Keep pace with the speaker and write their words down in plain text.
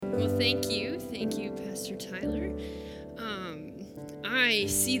Well, thank you, Pastor Tyler. I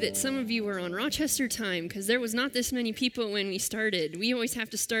see that some of you were on Rochester time because there was not this many people when we started. We always have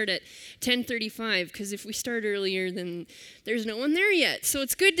to start at 10:35 because if we start earlier, then there's no one there yet. So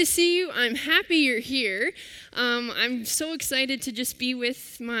it's good to see you. I'm happy you're here. I'm so excited to just be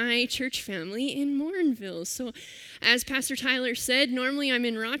with my church family in Morinville. So as Pastor Tyler said, normally I'm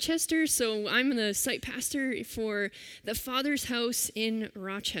in Rochester, so I'm the site pastor for the Father's House in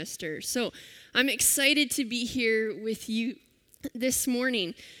Rochester. So I'm excited to be here with you this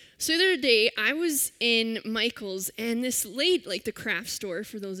morning. So the other day, I was in Michael's, and this lady, like the craft store,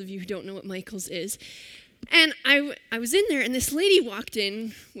 for those of you who don't know what Michael's is, and I was in there, and this lady walked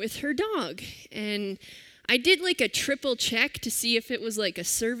in with her dog, and I did like a triple check to see if it was like a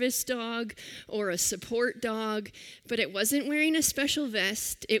service dog or a support dog, but it wasn't wearing a special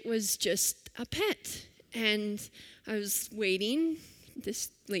vest. It was just a pet, and I was waiting. This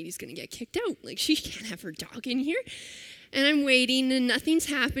lady's gonna get kicked out. Like, she can't have her dog in here. And I'm waiting, and nothing's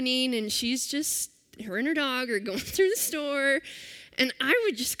happening, and she's just, her and her dog are going through the store, and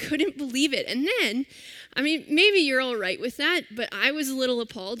I just couldn't believe it. And then, I mean, maybe you're all right with that, but I was a little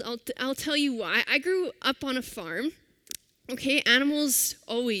appalled. I'll tell you why. I grew up on a farm. Okay, animals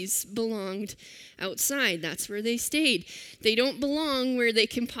always belonged outside. That's where they stayed. They don't belong where they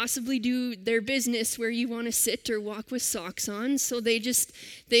can possibly do their business where you want to sit or walk with socks on. So they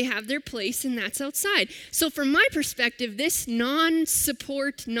have their place, and that's outside. So from my perspective, this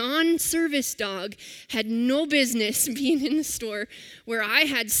non-support, non-service dog had no business being in the store where I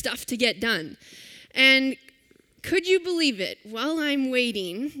had stuff to get done. And could you believe it? While I'm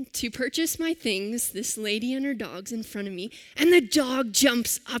waiting to purchase my things, this lady and her dog's in front of me, and the dog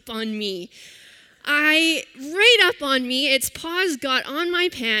jumps up on me. Right up on me, its paws got on my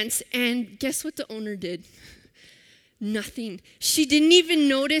pants, and guess what the owner did? Nothing. She didn't even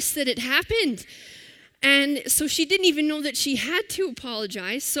notice that it happened. And so she didn't even know that she had to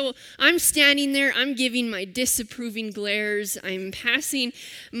apologize. So I'm standing there, I'm giving my disapproving glares, I'm passing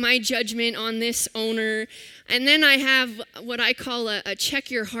my judgment on this owner. And then I have what I call a check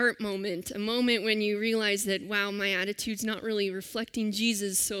your heart moment, a moment when you realize that, wow, my attitude's not really reflecting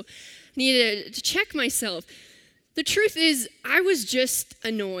Jesus, so I need to check myself. The truth is, I was just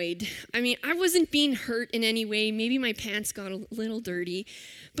annoyed. I mean, I wasn't being hurt in any way. Maybe my pants got a little dirty.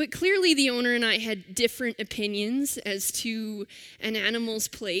 But clearly the owner and I had different opinions as to an animal's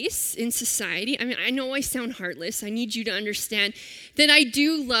place in society. I mean, I know I sound heartless. I need you to understand that I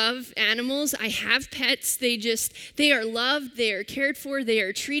do love animals. I have pets. They are loved. They are cared for. They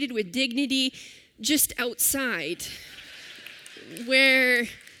are treated with dignity just outside, where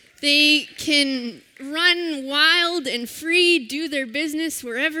they can run wild and free, do their business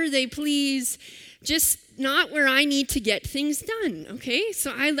wherever they please, just not where I need to get things done, okay?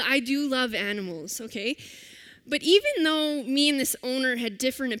 So I do love animals, okay? But even though me and this owner had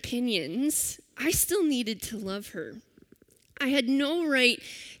different opinions, I still needed to love her. I had no right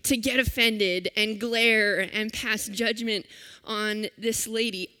to get offended and glare and pass judgment on this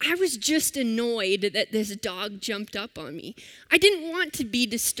lady. I was just annoyed that this dog jumped up on me. I didn't want to be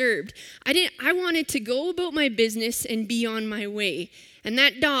disturbed. I wanted to go about my business and be on my way. And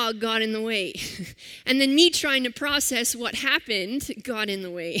that dog got in the way. And then me trying to process what happened got in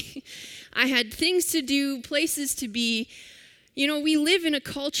the way. I had things to do, places to be. You know, we live in a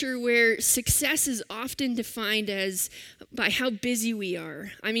culture where success is often defined by how busy we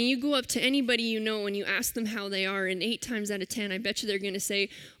are. I mean, you go up to anybody you know and you ask them how they are, and 8 times out of 10, I bet you they're going to say,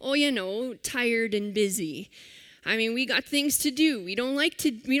 oh, you know, tired and busy. I mean, we got things to do. We don't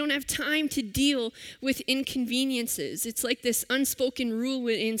have time to deal with inconveniences. It's like this unspoken rule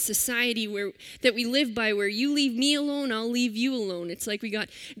in society that we live by, where you leave me alone, I'll leave you alone. It's like we got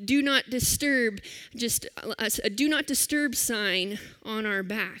do not disturb, just a do not disturb sign on our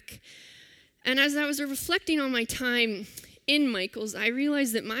back. And as I was reflecting on my time in Michael's, I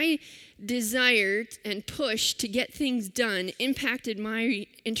realized that my desire and push to get things done impacted my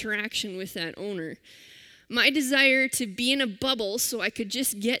interaction with that owner. My desire to be in a bubble so I could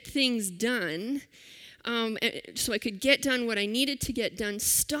just get things done, so I could get done what I needed to get done,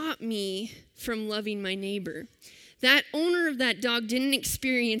 stopped me from loving my neighbor. That owner of that dog didn't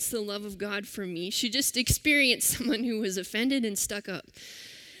experience the love of God from me. She just experienced someone who was offended and stuck up.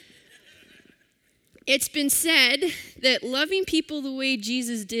 It's been said that loving people the way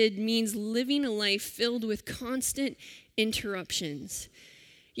Jesus did means living a life filled with constant interruptions.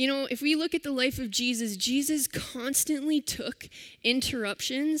 You know, if we look at the life of Jesus, Jesus constantly took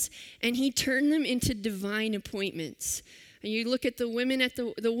interruptions and he turned them into divine appointments. And you look at the woman at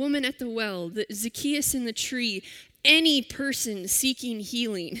the well, the Zacchaeus in the tree, any person seeking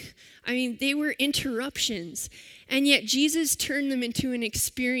healing. I mean, they were interruptions. And yet Jesus turned them into an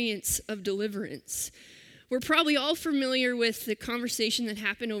experience of deliverance. We're probably all familiar with the conversation that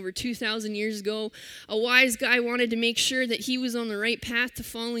happened over 2,000 years ago. A wise guy wanted to make sure that he was on the right path to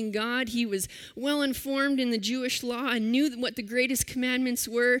following God. He was well informed in the Jewish law and knew what the greatest commandments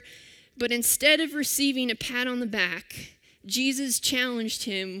were. But instead of receiving a pat on the back, Jesus challenged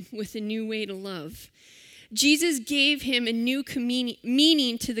him with a new way to love. Jesus gave him a new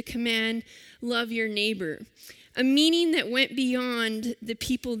meaning to the command, love your neighbor. A meaning that went beyond the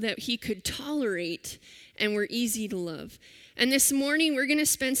people that he could tolerate and were easy to love. And this morning, we're going to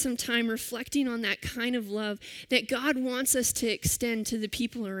spend some time reflecting on that kind of love that God wants us to extend to the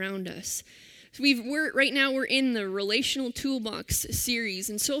people around us. Right now we're in the Relational Toolbox series,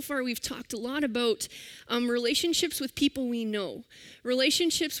 and so far we've talked a lot about relationships with people we know,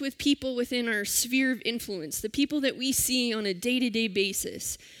 relationships with people within our sphere of influence, the people that we see on a day-to-day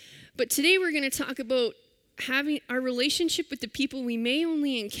basis. But today we're going to talk about having our relationship with the people we may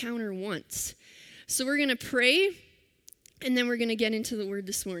only encounter once. So we're going to pray, and then we're going to get into the word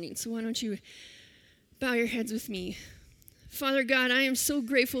this morning. So why don't you bow your heads with me. Father God, I am so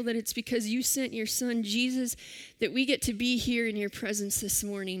grateful that it's because you sent your son, Jesus, that we get to be here in your presence this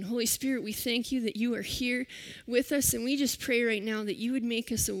morning. Holy Spirit, we thank you that you are here with us, and we just pray right now that you would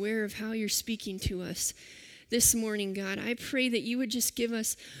make us aware of how you're speaking to us this morning, God. I pray that you would just give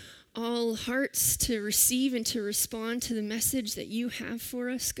us all hearts to receive and to respond to the message that you have for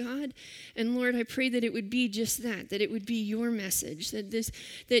us, God. And Lord, I pray that it would be just that it would be your message,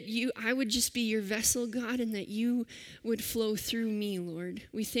 I would just be your vessel, God, and that you would flow through me, Lord.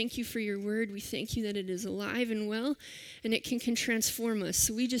 We thank you for your word. We thank you that it is alive and well, and it can transform us.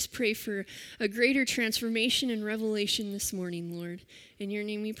 So we just pray for a greater transformation and revelation this morning, Lord. In your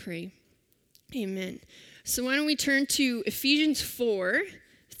name we pray. Amen. So why don't we turn to Ephesians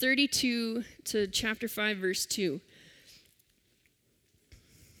 4:32 to chapter 5, verse 2.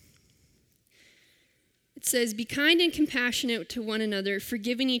 It says, "Be kind and compassionate to one another,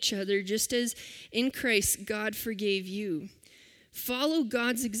 forgiving each other, just as in Christ God forgave you. Follow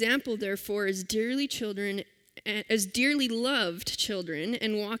God's example, therefore, as dearly loved children,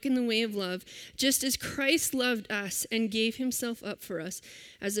 and walk in the way of love, just as Christ loved us and gave himself up for us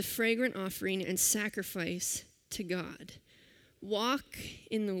as a fragrant offering and sacrifice to God." Walk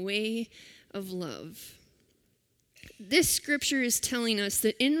in the way of love. This scripture is telling us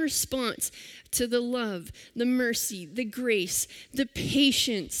that in response to the love, the mercy, the grace, the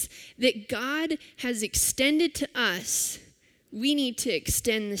patience that God has extended to us, we need to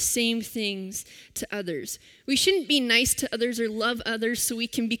extend the same things to others. We shouldn't be nice to others or love others so we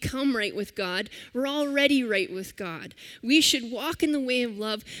can become right with God. We're already right with God. We should walk in the way of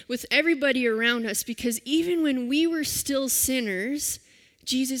love with everybody around us, because even when we were still sinners,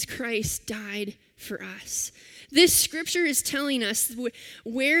 Jesus Christ died for us. This scripture is telling us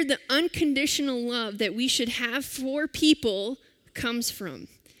where the unconditional love that we should have for people comes from.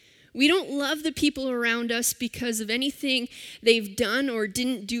 We don't love the people around us because of anything they've done or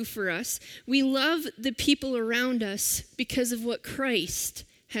didn't do for us. We love the people around us because of what Christ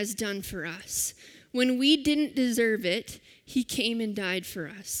has done for us. When we didn't deserve it, he came and died for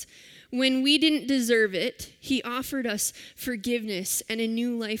us. When we didn't deserve it, he offered us forgiveness and a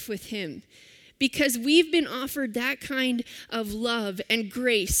new life with him. Because we've been offered that kind of love and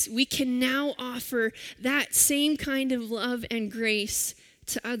grace, we can now offer that same kind of love and grace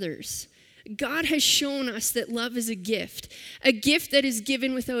to others. God has shown us that love is a gift that is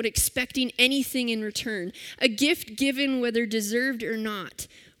given without expecting anything in return, a gift given whether deserved or not.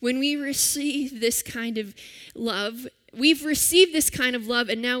 When we receive this kind of love, we've received this kind of love,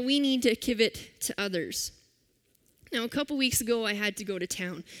 and now we need to give it to others. Now, a couple weeks ago, I had to go to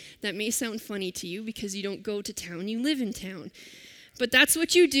town. That may sound funny to you because you don't go to town, you live in town. But that's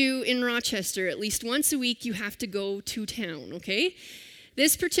what you do in Rochester. At least once a week, you have to go to town, okay?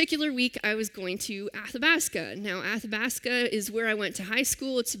 This particular week, I was going to Athabasca. Now, Athabasca is where I went to high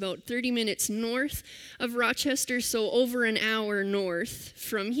school. It's about 30 minutes north of Rochester, so over an hour north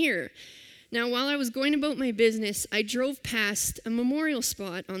from here. Now, while I was going about my business, I drove past a memorial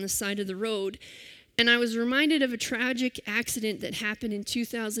spot on the side of the road, and I was reminded of a tragic accident that happened in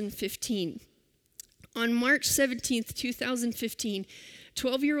 2015. On March 17th, 2015,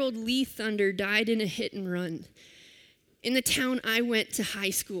 12-year-old Lee Thunder died in a hit and run in the town I went to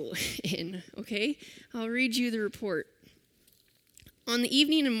high school in, okay? I'll read you the report. On the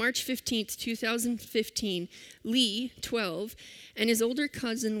evening of March 15th, 2015, Lee, 12, and his older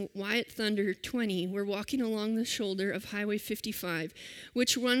cousin, Wyatt Thunder, 20, were walking along the shoulder of Highway 55,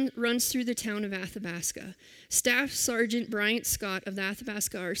 which runs through the town of Athabasca. Staff Sergeant Bryant Scott of the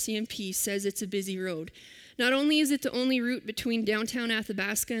Athabasca RCMP says it's a busy road. Not only is it the only route between downtown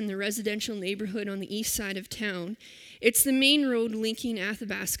Athabasca and the residential neighborhood on the east side of town, it's the main road linking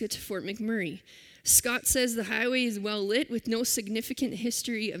Athabasca to Fort McMurray. Scott says the highway is well lit with no significant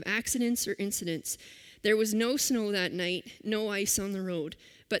history of accidents or incidents. There was no snow that night, no ice on the road.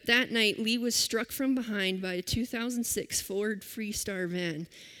 But that night, Lee was struck from behind by a 2006 Ford Freestar van.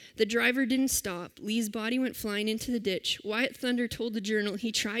 The driver didn't stop. Lee's body went flying into the ditch. Wyatt Thunder told the Journal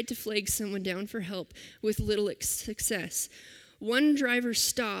he tried to flag someone down for help with little success. One driver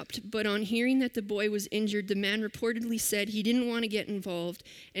stopped, but on hearing that the boy was injured, the man reportedly said he didn't want to get involved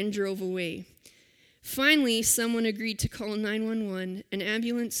and drove away. Finally, someone agreed to call 911. An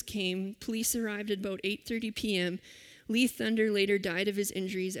ambulance came. Police arrived at about 8:30 p.m. Lee Thunder later died of his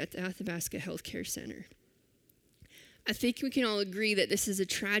injuries at the Athabasca Healthcare Center. I think we can all agree that this is a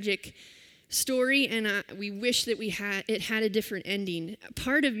tragic story, and we wish that it had a different ending.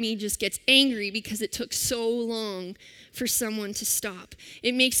 Part of me just gets angry because it took so long for someone to stop.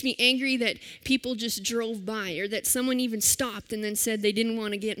 It makes me angry that people just drove by, or that someone even stopped and then said they didn't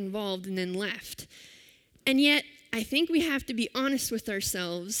want to get involved and then left. And yet, I think we have to be honest with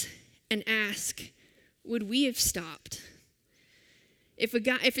ourselves and ask, would we have stopped? If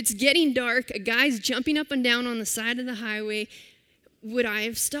it's getting dark, a guy's jumping up and down on the side of the highway, would I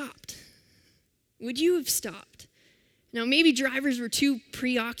have stopped? Would you have stopped? Now, maybe drivers were too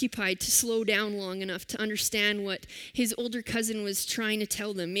preoccupied to slow down long enough to understand what his older cousin was trying to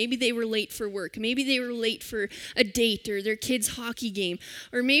tell them. Maybe they were late for work. Maybe they were late for a date or their kid's hockey game.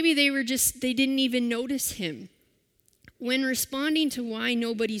 Or maybe they didn't even notice him. When responding to why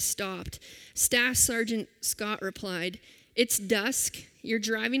nobody stopped, Staff Sergeant Scott replied, "It's dusk, you're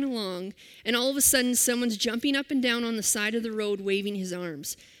driving along, and all of a sudden someone's jumping up and down on the side of the road waving his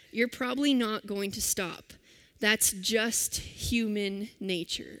arms. You're probably not going to stop. That's just human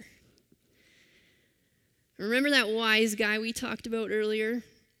nature." Remember that wise guy we talked about earlier?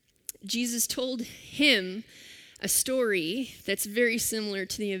 Jesus told him a story that's very similar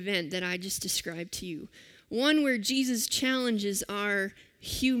to the event that I just described to you. One where Jesus challenges our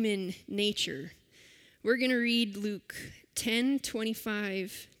human nature. We're going to read Luke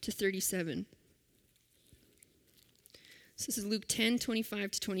 10:25 to 37. So this is Luke 10:25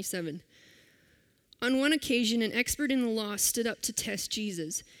 to 27. On one occasion, an expert in the law stood up to test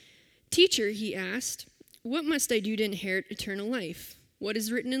Jesus. "Teacher," he asked, "what must I do to inherit eternal life?" "What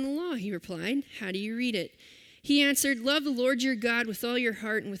is written in the law?" he replied. "How do you read it?" He answered, "Love the Lord your God with all your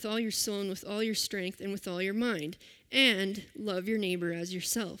heart and with all your soul and with all your strength and with all your mind, and love your neighbor as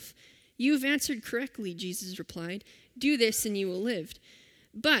yourself." "You have answered correctly," Jesus replied. "Do this and you will live."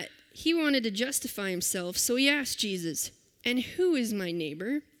 But he wanted to justify himself, so he asked Jesus, "And who is my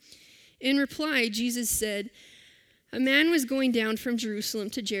neighbor?" In reply, Jesus said, "A man was going down from Jerusalem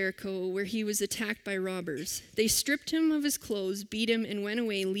to Jericho, where he was attacked by robbers. They stripped him of his clothes, beat him, and went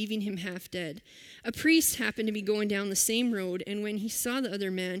away, leaving him half dead. A priest happened to be going down the same road, and when he saw the other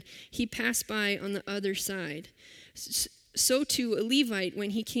man, he passed by on the other side. So too, a Levite,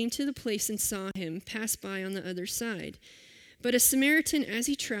 when he came to the place and saw him, passed by on the other side. But a Samaritan, as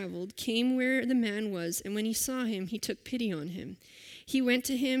he traveled, came where the man was, and when he saw him, he took pity on him. He went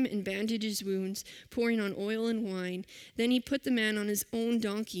to him and bandaged his wounds, pouring on oil and wine. Then he put the man on his own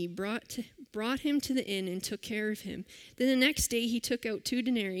donkey, brought him to the inn, and took care of him. Then the next day he took out 2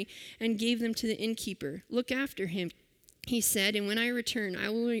 denarii and gave them to the innkeeper. 'Look after him,' he said, 'and when I return, I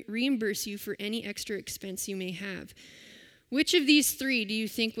will reimburse you for any extra expense you may have.' Which of these 3 do you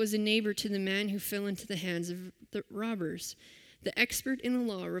think was a neighbor to the man who fell into the hands of the robbers?" The expert in the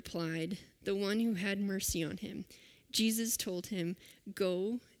law replied, "The one who had mercy on him." Jesus told him,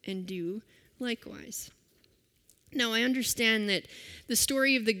 "Go and do likewise." Now, I understand that the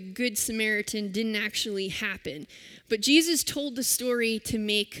story of the Good Samaritan didn't actually happen, but Jesus told the story to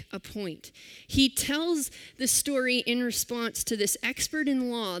make a point. He tells the story in response to this expert in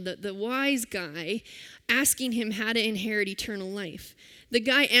law, the wise guy, asking him how to inherit eternal life. The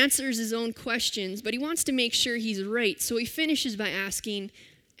guy answers his own questions, but he wants to make sure he's right, so he finishes by asking,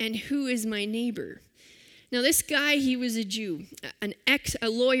 "And who is my neighbor?" Now, this guy, he was a Jew, a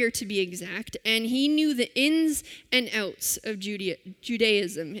lawyer to be exact, and he knew the ins and outs of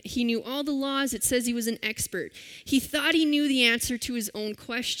Judaism. He knew all the laws. It says he was an expert. He thought he knew the answer to his own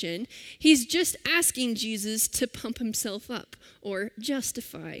question. He's just asking Jesus to pump himself up or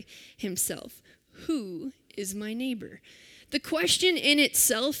justify himself. Who is my neighbor? The question in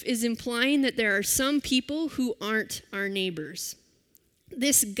itself is implying that there are some people who aren't our neighbors.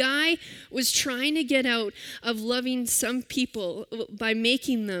 This guy was trying to get out of loving some people by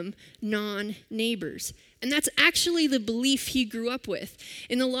making them non-neighbors. And that's actually the belief he grew up with.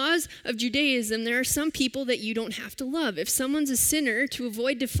 In the laws of Judaism, there are some people that you don't have to love. If someone's a sinner, to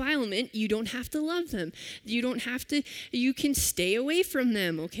avoid defilement, you don't have to love them. You can stay away from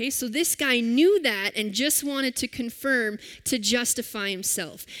them, okay? So this guy knew that and just wanted to confirm to justify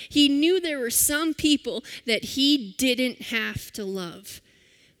himself. He knew there were some people that he didn't have to love.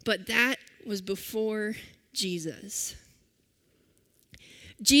 But that was before Jesus.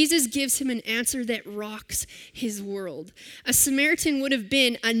 Jesus gives him an answer that rocks his world. A Samaritan would have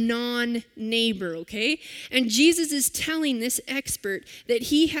been a non-neighbor, okay? And Jesus is telling this expert that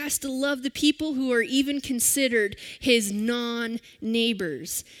he has to love the people who are even considered his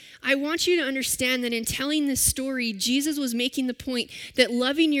non-neighbors. I want you to understand that in telling this story, Jesus was making the point that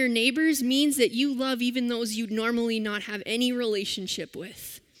loving your neighbors means that you love even those you'd normally not have any relationship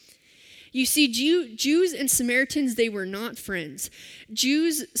with. You see, Jews and Samaritans, they were not friends.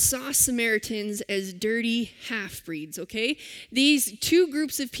 Jews saw Samaritans as dirty half-breeds, okay? These two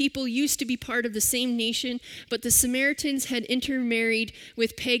groups of people used to be part of the same nation, but the Samaritans had intermarried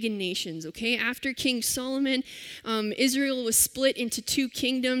with pagan nations, okay? After King Solomon, Israel was split into two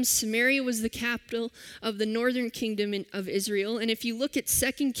kingdoms. Samaria was the capital of the northern kingdom of Israel. And if you look at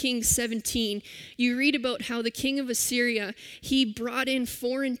 2 Kings 17, you read about how the king of Assyria, he brought in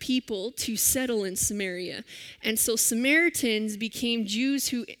foreign people to settle in Samaria. And so Samaritans became Jews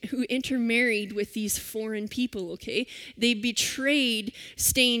who intermarried with these foreign people, okay? They betrayed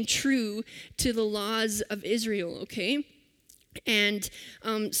staying true to the laws of Israel, okay? And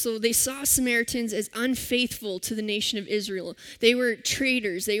so they saw Samaritans as unfaithful to the nation of Israel. They were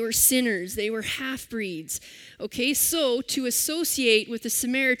traitors, they were sinners, they were half-breeds. Okay, so to associate with a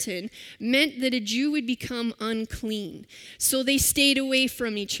Samaritan meant that a Jew would become unclean. So they stayed away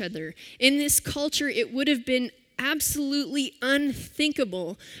from each other. In this culture, it would have been absolutely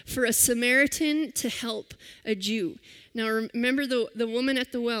unthinkable for a Samaritan to help a Jew. Now remember the woman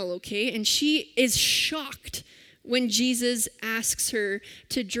at the well, okay? And she is shocked when Jesus asks her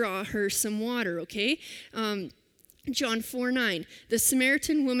to draw her some water, okay? John 4:9, the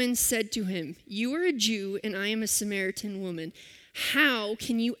Samaritan woman said to him, "You are a Jew and I am a Samaritan woman. How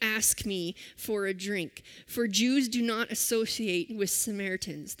can you ask me for a drink? For Jews do not associate with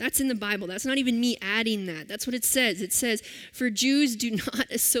Samaritans." That's in the Bible. That's not even me adding that. That's what it says. It says, for Jews do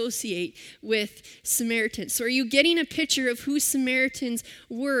not associate with Samaritans. So are you getting a picture of who Samaritans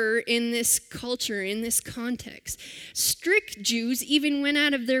were in this culture, in this context? Strict Jews even went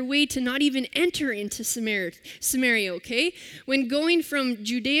out of their way to not even enter into Samaria, okay? When going from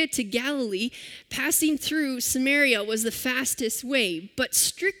Judea to Galilee, passing through Samaria was the fastest way, but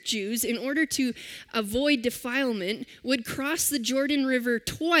strict Jews, in order to avoid defilement, would cross the Jordan River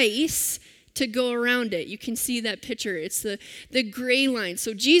twice to go around it. You can see that picture. It's the gray line.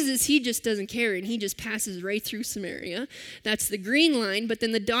 So Jesus, he just doesn't care, and he just passes right through Samaria. That's the green line, but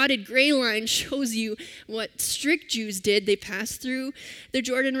then the dotted gray line shows you what strict Jews did. They passed through the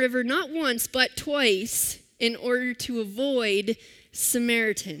Jordan River not once, but twice in order to avoid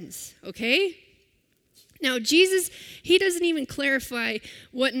Samaritans, okay? Now, Jesus, he doesn't even clarify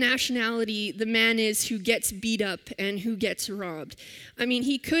what nationality the man is who gets beat up and who gets robbed. I mean,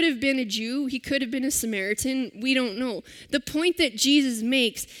 he could have been a Jew. He could have been a Samaritan. We don't know. The point that Jesus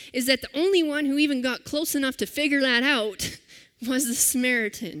makes is that the only one who even got close enough to figure that out was the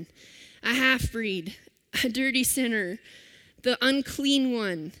Samaritan, a half-breed, a dirty sinner, the unclean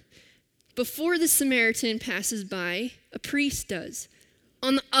one. Before the Samaritan passes by, a priest does,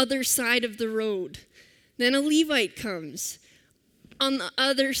 on the other side of the road. Then a Levite comes on the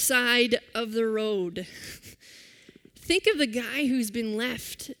other side of the road. Think of the guy who's been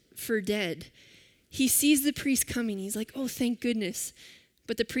left for dead. He sees the priest coming. He's like, oh, thank goodness.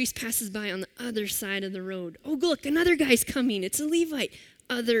 But the priest passes by on the other side of the road. Oh, look, another guy's coming. It's a Levite.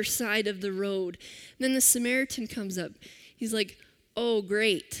 Other side of the road. Then the Samaritan comes up. He's like, oh,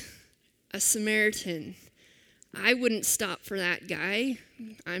 great, a Samaritan. I wouldn't stop for that guy.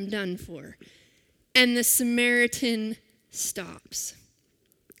 I'm done for. And the Samaritan stops.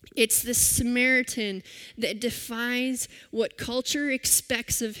 It's the Samaritan that defies what culture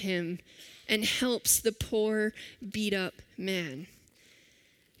expects of him and helps the poor, beat-up man.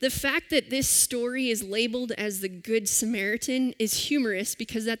 The fact that this story is labeled as the Good Samaritan is humorous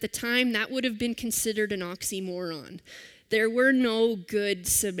because at the time that would have been considered an oxymoron. There were no good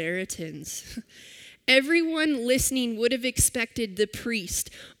Samaritans. Everyone listening would have expected the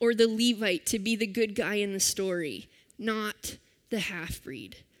priest or the Levite to be the good guy in the story, not the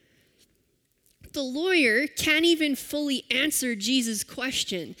half-breed. The lawyer can't even fully answer Jesus'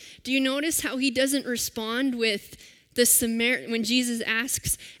 question. Do you notice how he doesn't respond with when Jesus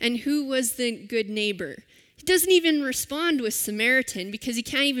asks, and who was the good neighbor? He doesn't even respond with Samaritan because he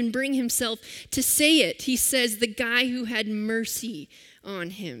can't even bring himself to say it. He says, the guy who had mercy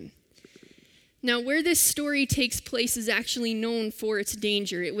on him. Now, where this story takes place is actually known for its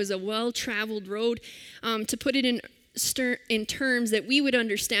danger. It was a well-traveled road. To put it in terms that we would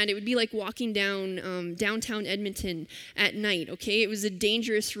understand, it would be like walking down downtown Edmonton at night, okay? It was a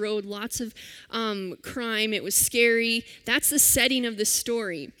dangerous road, lots of crime. It was scary. That's the setting of the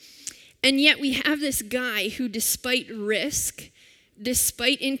story. And yet we have this guy who, despite risk,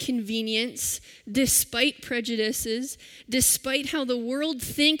 despite inconvenience, despite prejudices, despite how the world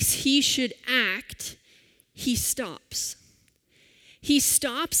thinks he should act, he stops. He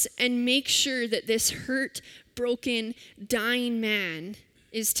stops and makes sure that this hurt, broken, dying man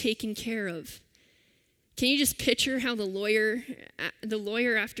is taken care of. Can you just picture how the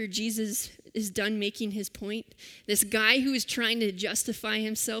lawyer after Jesus is done making his point, this guy who is trying to justify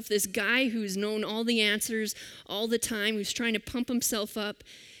himself, this guy who's known all the answers all the time, who's trying to pump himself up,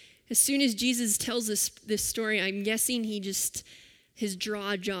 as soon as Jesus tells us this story, I'm guessing his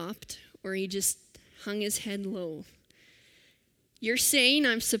jaw dropped, or he just hung his head low. You're saying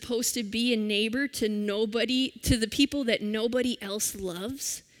I'm supposed to be a neighbor to the people that nobody else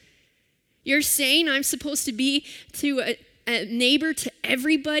loves? You're saying I'm supposed to be a neighbor to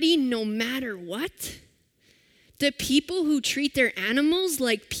everybody no matter what? The people who treat their animals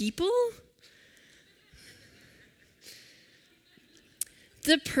like people?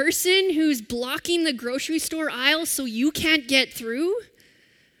 The person who's blocking the grocery store aisle so you can't get through?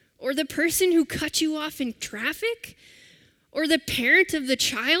 Or the person who cut you off in traffic? Or the parent of the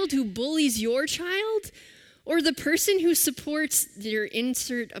child who bullies your child? Or the person who supports your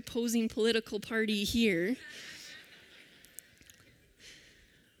insert opposing political party here?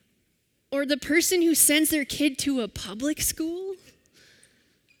 Or the person who sends their kid to a public school?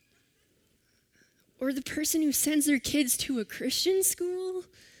 Or the person who sends their kids to a Christian school?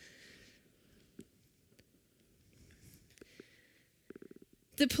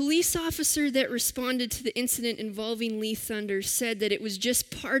 The police officer that responded to the incident involving Lee Thunder said that it was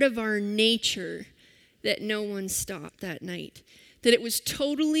just part of our nature that no one stopped that night. That it was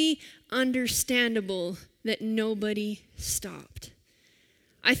totally understandable that nobody stopped.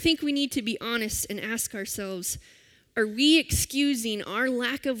 I think we need to be honest and ask ourselves, are we excusing our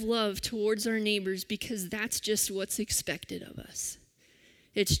lack of love towards our neighbors because that's just what's expected of us?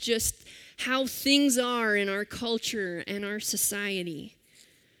 It's just how things are in our culture and our society.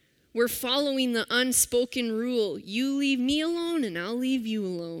 We're following the unspoken rule, you leave me alone and I'll leave you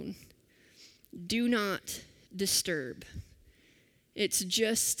alone. Do not disturb. It's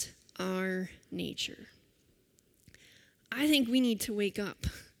just our nature. I think we need to wake up.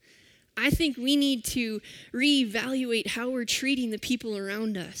 I think we need to reevaluate how we're treating the people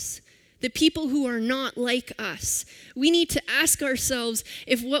around us, the people who are not like us. We need to ask ourselves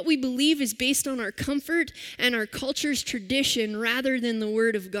if what we believe is based on our comfort and our culture's tradition rather than the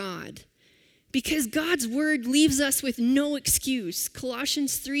Word of God. Because God's Word leaves us with no excuse.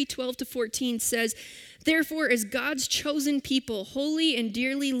 Colossians 3:12-14 says, therefore, as God's chosen people, holy and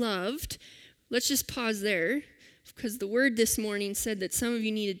dearly loved, let's just pause there, because the word this morning said that some of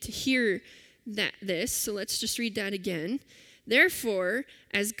you needed to hear this, so let's just read that again. Therefore,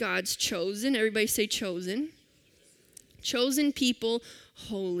 as God's chosen, everybody say chosen. Chosen people,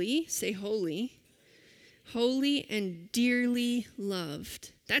 holy, say holy. Holy and dearly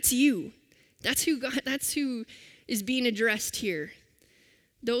loved. That's you. That's who is being addressed here.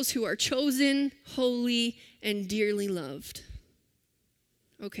 Those who are chosen, holy, and dearly loved.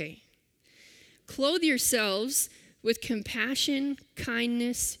 Okay. Clothe yourselves with compassion,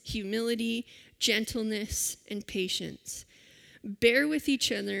 kindness, humility, gentleness, and patience. Bear with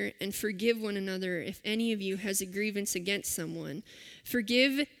each other and forgive one another if any of you has a grievance against someone.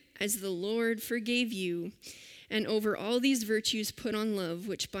 Forgive as the Lord forgave you. And over all these virtues put on love,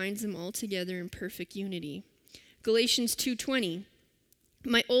 which binds them all together in perfect unity. Galatians 2:20.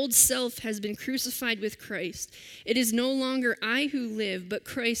 My old self has been crucified with Christ. It is no longer I who live, but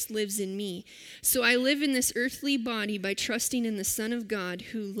Christ lives in me. So I live in this earthly body by trusting in the Son of God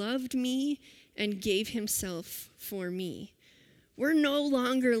who loved me and gave himself for me. We're no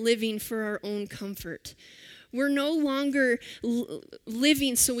longer living for our own comfort. We're no longer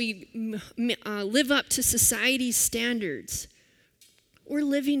living so we live up to society's standards. we're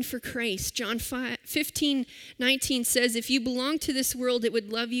living for Christ. John 15:19 says, if you belong to this world, it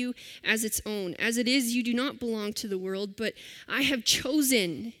would love you as its own. As it is, you do not belong to the world, but I have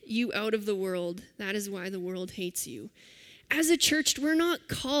chosen you out of the world. That is why the world hates you. As a church, we're not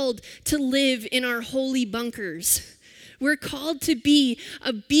called to live in our holy bunkers. We're called to be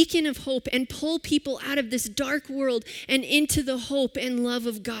a beacon of hope and pull people out of this dark world and into the hope and love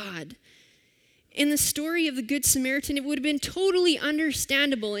of God. In the story of the Good Samaritan, it would have been totally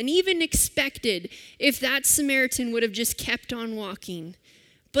understandable and even expected if that Samaritan would have just kept on walking.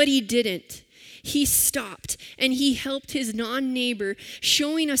 But he didn't. He stopped and he helped his non-neighbor,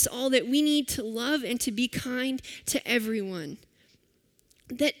 showing us all that we need to love and to be kind to everyone.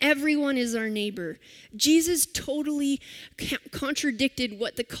 That everyone is our neighbor. Jesus totally contradicted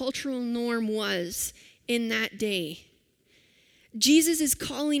what the cultural norm was in that day. Jesus is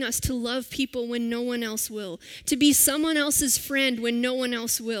calling us to love people when no one else will, to be someone else's friend when no one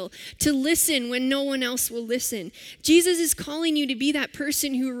else will, to listen when no one else will listen. Jesus is calling you to be that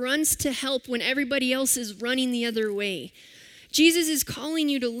person who runs to help when everybody else is running the other way. Jesus is calling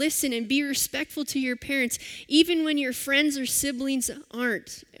you to listen and be respectful to your parents, even when your friends or siblings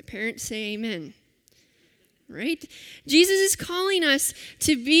aren't. Parents, say amen. Right? Jesus is calling us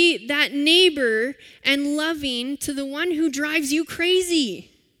to be that neighbor and loving to the one who drives you crazy.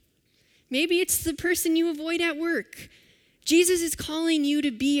 Maybe it's the person you avoid at work. Jesus is calling you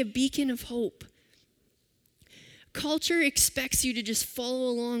to be a beacon of hope. Culture expects you to just follow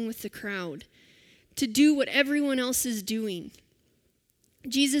along with the crowd, to do what everyone else is doing.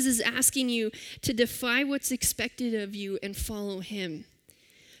 Jesus is asking you to defy what's expected of you and follow him,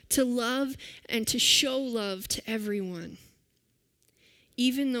 to love and to show love to everyone,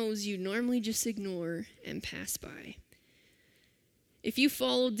 even those you normally just ignore and pass by. If you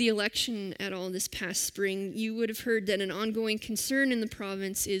followed the election at all this past spring, you would have heard that an ongoing concern in the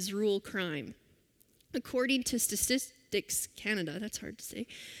province is rural crime. According to Statistics Canada, that's hard to say,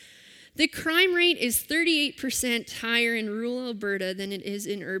 the crime rate is 38% higher in rural Alberta than it is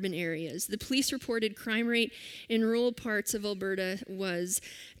in urban areas. The police reported crime rate in rural parts of Alberta was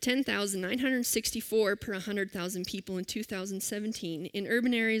 10,964 per 100,000 people in 2017. In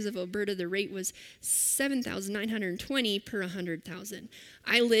urban areas of Alberta, the rate was 7,920 per 100,000.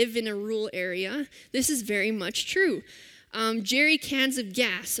 I live in a rural area. This is very much true. Jerry cans of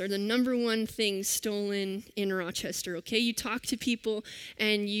gas are the number one thing stolen in Rochester, okay? You talk to people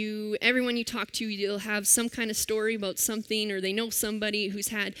and everyone you talk to, you'll have some kind of story about something, or they know somebody who's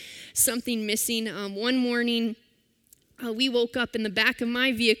had something missing. One morning, we woke up in the back of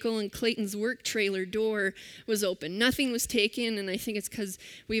my vehicle and Clayton's work trailer door was open. Nothing was taken, and I think it's because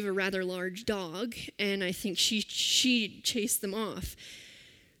we have a rather large dog, and I think she chased them off.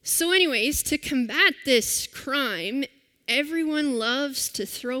 So anyways, to combat this crime, everyone loves to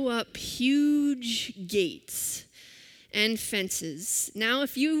throw up huge gates and fences. Now,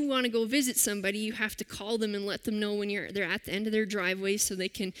 if you want to go visit somebody, you have to call them and let them know when they're at the end of their driveway so they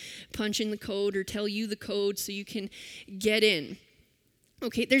can punch in the code or tell you the code so you can get in.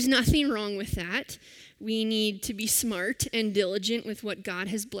 Okay, there's nothing wrong with that. We need to be smart and diligent with what God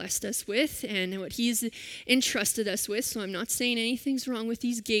has blessed us with and what he's entrusted us with. So I'm not saying anything's wrong with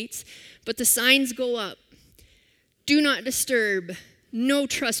these gates, but the signs go up. Do not disturb, no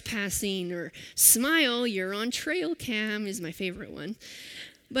trespassing, or smile, you're on trail cam is my favorite one.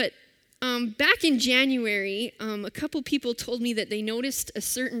 But back in January, a couple people told me that they noticed a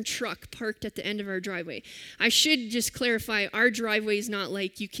certain truck parked at the end of our driveway. I should just clarify, our driveway is not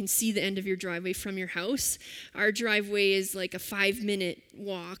like you can see the end of your driveway from your house. Our driveway is like a 5-minute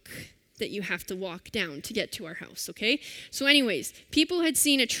walk that you have to walk down to get to our house, okay? So anyways, people had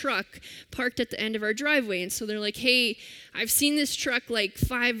seen a truck parked at the end of our driveway, and so they're like, hey, I've seen this truck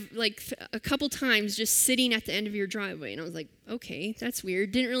a couple times just sitting at the end of your driveway. And I was like, okay, that's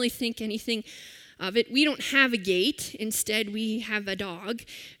weird. Didn't really think anything of it. We don't have a gate. Instead, we have a dog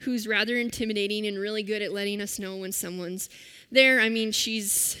who's rather intimidating and really good at letting us know when someone's there. I mean, she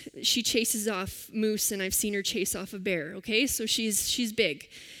chases off moose, and I've seen her chase off a bear, okay? So she's big.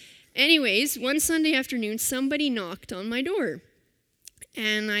 Anyways, one Sunday afternoon, somebody knocked on my door.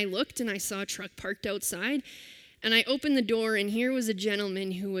 And I looked and I saw a truck parked outside. And I opened the door, and here was a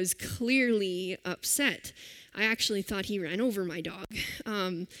gentleman who was clearly upset. I actually thought he ran over my dog.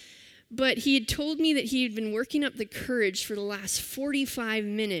 But he had told me that he had been working up the courage for the last 45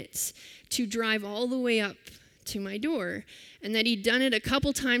 minutes to drive all the way up to my door. And that he'd done it a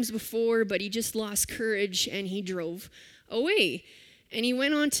couple times before, but he just lost courage and he drove away. And he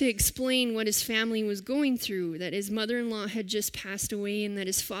went on to explain what his family was going through, that his mother-in-law had just passed away and that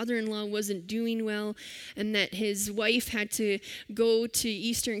his father-in-law wasn't doing well and that his wife had to go to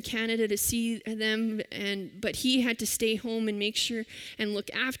Eastern Canada to see them, but he had to stay home and make sure and look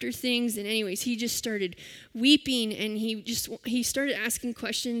after things. And anyways, he just started weeping and he started asking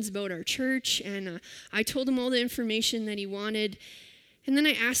questions about our church, and I told him all the information that he wanted. And then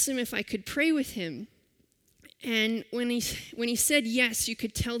I asked him if I could pray with him. And when he said yes, you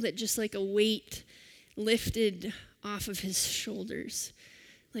could tell that just like a weight lifted off of his shoulders.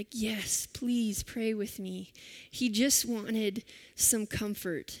 Like, yes, please pray with me. He just wanted some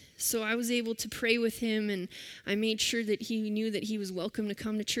comfort. So I was able to pray with him, and I made sure that he knew that he was welcome to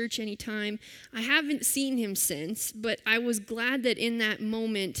come to church anytime. I haven't seen him since, but I was glad that in that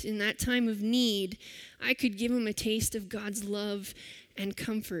moment, in that time of need, I could give him a taste of God's love and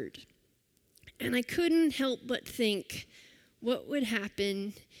comfort. And I couldn't help but think, what would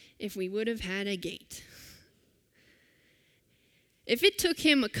happen if we would have had a gate? If it took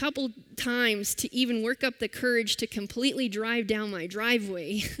him a couple times to even work up the courage to completely drive down my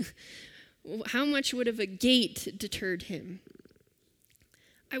driveway, how much would have a gate deterred him?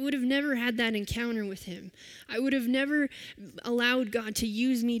 I would have never had that encounter with him. I would have never allowed God to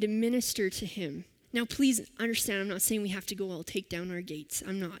use me to minister to him. Now, please understand, I'm not saying we have to go all take down our gates.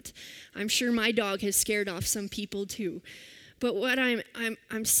 I'm not. I'm sure my dog has scared off some people too. But what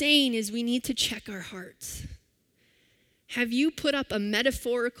I'm saying is we need to check our hearts. Have you put up a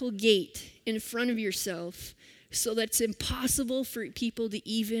metaphorical gate in front of yourself so that it's impossible for people to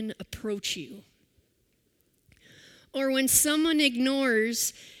even approach you? Or when someone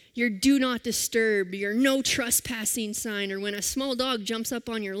ignores your do not disturb, your no trespassing sign, or when a small dog jumps up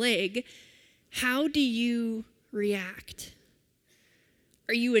on your leg, how do you react?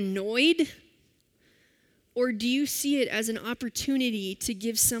 Are you annoyed? Or do you see it as an opportunity to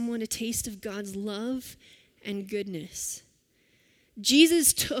give someone a taste of God's love and goodness?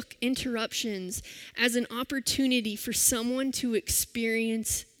 Jesus took interruptions as an opportunity for someone to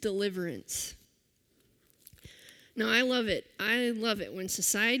experience deliverance. Now, I love it. I love it when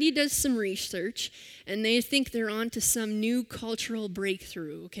society does some research and they think they're on to some new cultural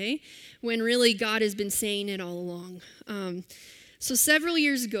breakthrough, okay? When really God has been saying it all along. So several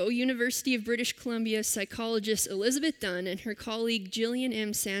years ago, University of British Columbia psychologist Elizabeth Dunn and her colleague Gillian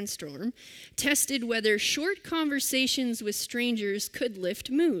M. Sandstorm tested whether short conversations with strangers could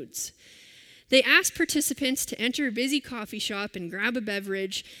lift moods. They asked participants to enter a busy coffee shop and grab a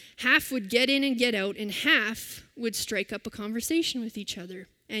beverage. Half would get in and get out, and half would strike up a conversation with each other.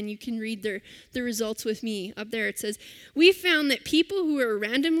 And you can read the results with me up there. It says, we found that people who were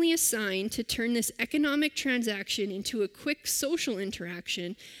randomly assigned to turn this economic transaction into a quick social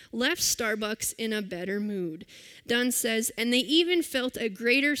interaction left Starbucks in a better mood. Dunn says, and they even felt a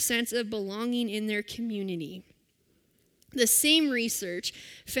greater sense of belonging in their community. The same research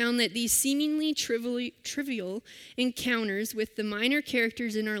found that these seemingly trivial encounters with the minor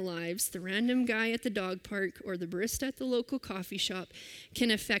characters in our lives, the random guy at the dog park or the barista at the local coffee shop, can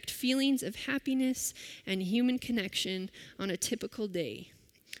affect feelings of happiness and human connection on a typical day.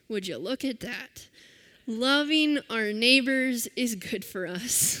 Would you look at that? Loving our neighbors is good for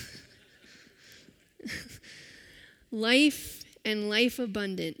us. Life and life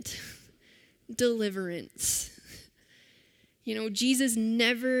abundant. Deliverance. You know, Jesus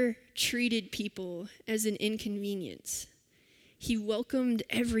never treated people as an inconvenience. He welcomed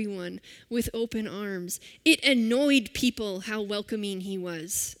everyone with open arms. It annoyed people how welcoming he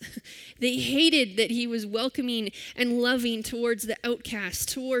was. They hated that he was welcoming and loving towards the outcast,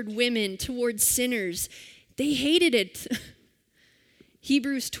 toward women, toward sinners. They hated it.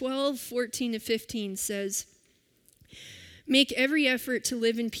 Hebrews 12:14-15 says, make every effort to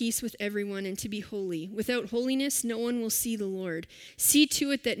live in peace with everyone and to be holy. Without holiness, no one will see the Lord. See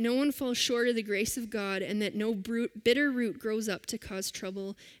to it that no one falls short of the grace of God and that no bitter root grows up to cause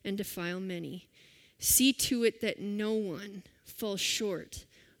trouble and defile many. See to it that no one falls short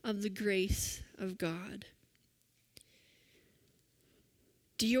of the grace of God.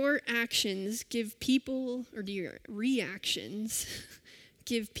 Do your actions give people, or do your reactions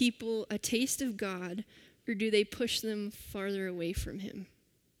give people a taste of God, or do they push them farther away from him?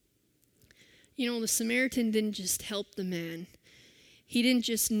 You know, the Samaritan didn't just help the man. He didn't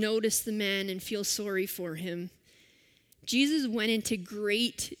just notice the man and feel sorry for him. Jesus went into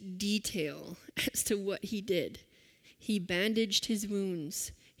great detail as to what he did. He bandaged his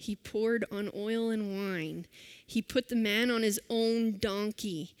wounds. He poured on oil and wine. He put the man on his own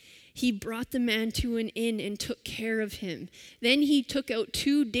donkey. He brought the man to an inn and took care of him. Then he took out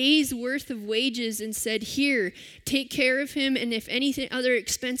 2 days' worth of wages and said, "Here, take care of him, and if any other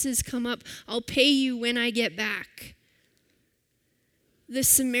expenses come up, I'll pay you when I get back." The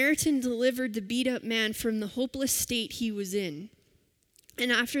Samaritan delivered the beat-up man from the hopeless state he was in.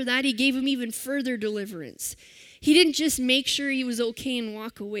 And after that, he gave him even further deliverance. He didn't just make sure he was okay and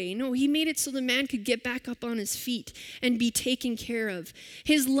walk away. No, he made it so the man could get back up on his feet and be taken care of.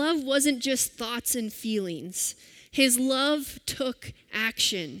 His love wasn't just thoughts and feelings. His love took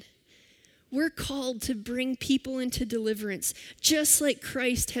action. We're called to bring people into deliverance, just like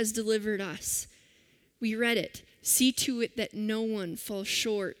Christ has delivered us. We read it. See to it that no one falls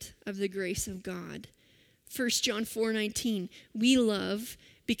short of the grace of God. 1 John 4:19, we love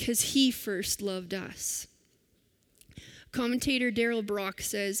because he first loved us. Commentator Darrell Brock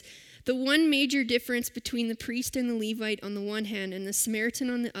says, the one major difference between the priest and the Levite on the one hand and the Samaritan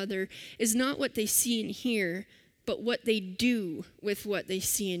on the other is not what they see and hear, but what they do with what they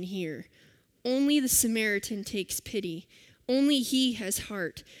see and hear. Only the Samaritan takes pity. Only he has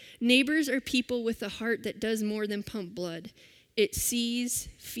heart. Neighbors are people with a heart that does more than pump blood. It sees,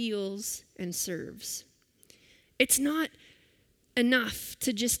 feels, and serves. It's not enough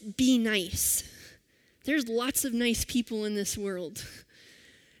to just be nice. There's lots of nice people in this world.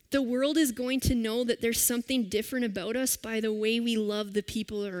 The world is going to know that there's something different about us by the way we love the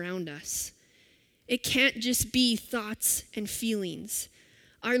people around us. It can't just be thoughts and feelings.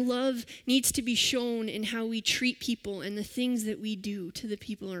 Our love needs to be shown in how we treat people and the things that we do to the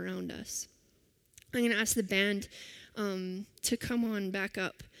people around us. I'm going to ask the band to come on back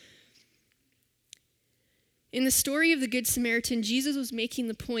up. In the story of the Good Samaritan, Jesus was making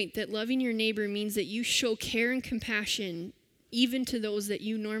the point that loving your neighbor means that you show care and compassion even to those that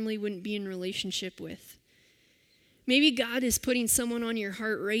you normally wouldn't be in relationship with. Maybe God is putting someone on your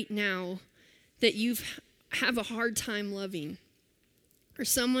heart right now that you have a hard time loving, or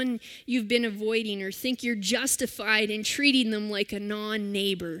someone you've been avoiding or think you're justified in treating them like a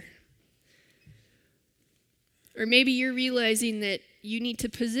non-neighbor. Or maybe you're realizing that you need to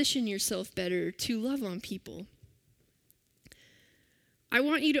position yourself better to love on people. I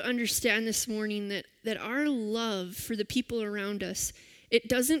want you to understand this morning that our love for the people around us, it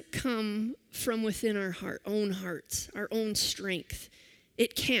doesn't come from within our own hearts, our own strength.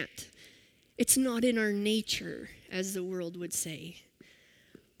 It can't. It's not in our nature, as the world would say.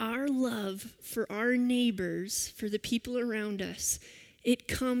 Our love for our neighbors, for the people around us, it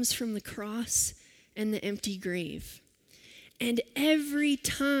comes from the cross and the empty grave. And every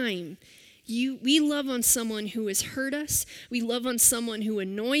time we love on someone who has hurt us, we love on someone who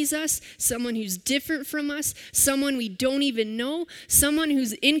annoys us, someone who's different from us, someone we don't even know, someone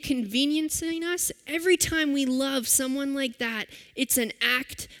who's inconveniencing us, every time we love someone like that, it's an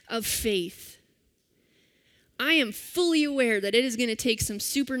act of faith. I am fully aware that it is going to take some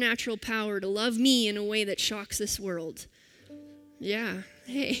supernatural power to love me in a way that shocks this world. Yeah.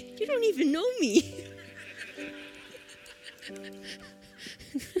 Hey, you don't even know me.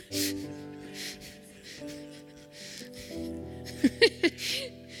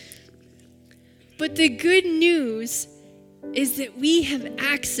 But the good news is that we have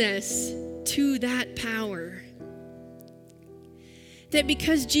access to that power. That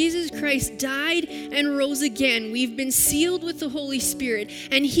because Jesus Christ died and rose again, we've been sealed with the Holy Spirit,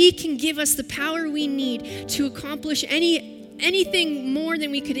 and he can give us the power we need to accomplish anything more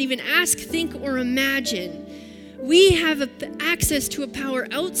than we could even ask, think, or imagine. We have access to a power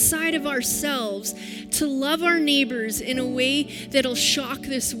outside of ourselves to love our neighbors in a way that'll shock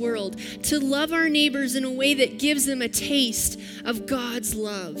this world, to love our neighbors in a way that gives them a taste of God's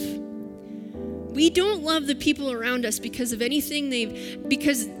love. We don't love the people around us because anything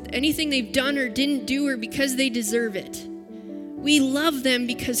they've done or didn't do, or because they deserve it. We love them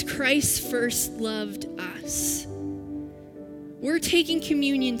because Christ first loved us. We're taking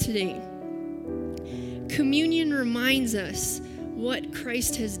communion today. Communion reminds us what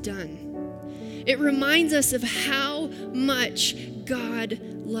Christ has done. It reminds us of how much God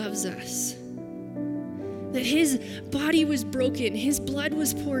loves us. That his body was broken, his blood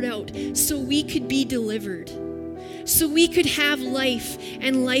was poured out so we could be delivered, so we could have life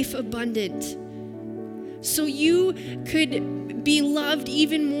and life abundant, so you could be loved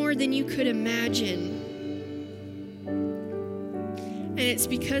even more than you could imagine. And it's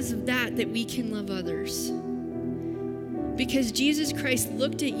because of that we can love others. Because Jesus Christ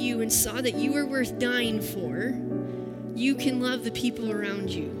looked at you and saw that you were worth dying for, you can love the people around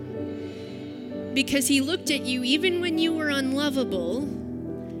you. Because he looked at you even when you were unlovable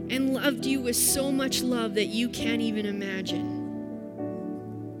and loved you with so much love that you can't even imagine.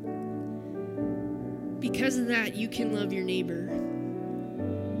 Because of that, you can love your neighbor.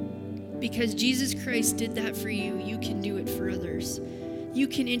 Because Jesus Christ did that for you, you can do it for others. You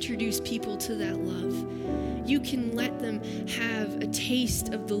can introduce people to that love. You can let them have a taste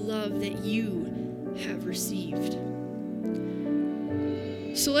of the love that you have received.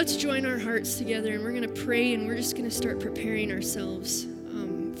 So let's join our hearts together, and we're going to pray, and we're just going to start preparing ourselves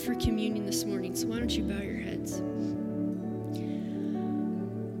for communion this morning. So why don't you bow your heads?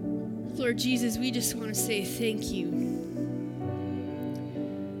 Lord Jesus, we just want to say thank you.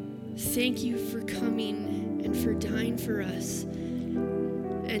 Thank you for coming and for dying for us.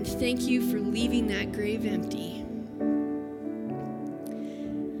 And thank you for leaving that grave empty.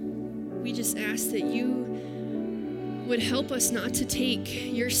 We just ask that you would help us not to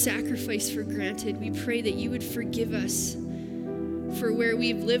take your sacrifice for granted. We pray that you would forgive us for where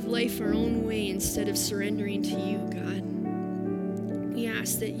we've lived life our own way instead of surrendering to you, God. We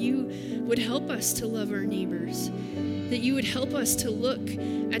ask that you would help us to love our neighbors, that you would help us to look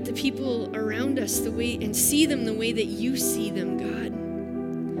at the people around us the way and see them the way that you see them, God.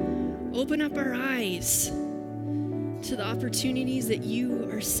 Open up our eyes to the opportunities that you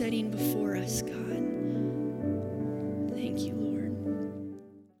are setting before us, God.